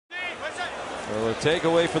So a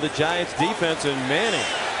takeaway for the Giants defense, and Manning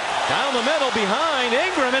down the middle behind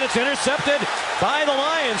Ingram, and it's intercepted by the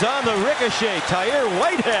Lions on the ricochet. Tahir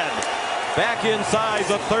Whitehead back inside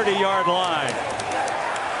the 30-yard line.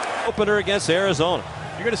 Opener against Arizona.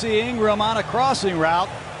 You're going to see Ingram on a crossing route.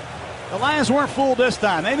 The Lions weren't fooled this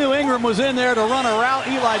time. They knew Ingram was in there to run a route.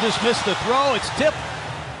 Eli just missed the throw. It's tipped,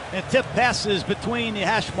 and tip passes between the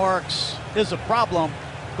hash marks is a problem.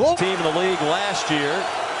 Team in the league last year.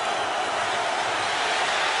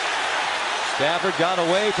 Stafford got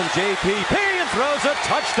away from JPP and throws a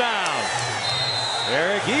touchdown.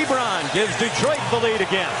 Eric Ebron gives Detroit the lead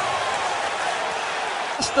again.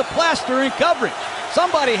 That's the plaster in coverage.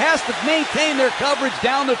 Somebody has to maintain their coverage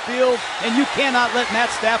down the field, and you cannot let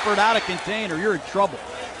Matt Stafford out of contain or you're in trouble.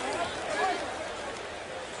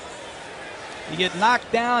 You get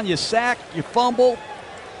knocked down, you sack, you fumble,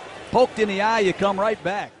 poked in the eye, you come right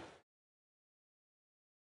back.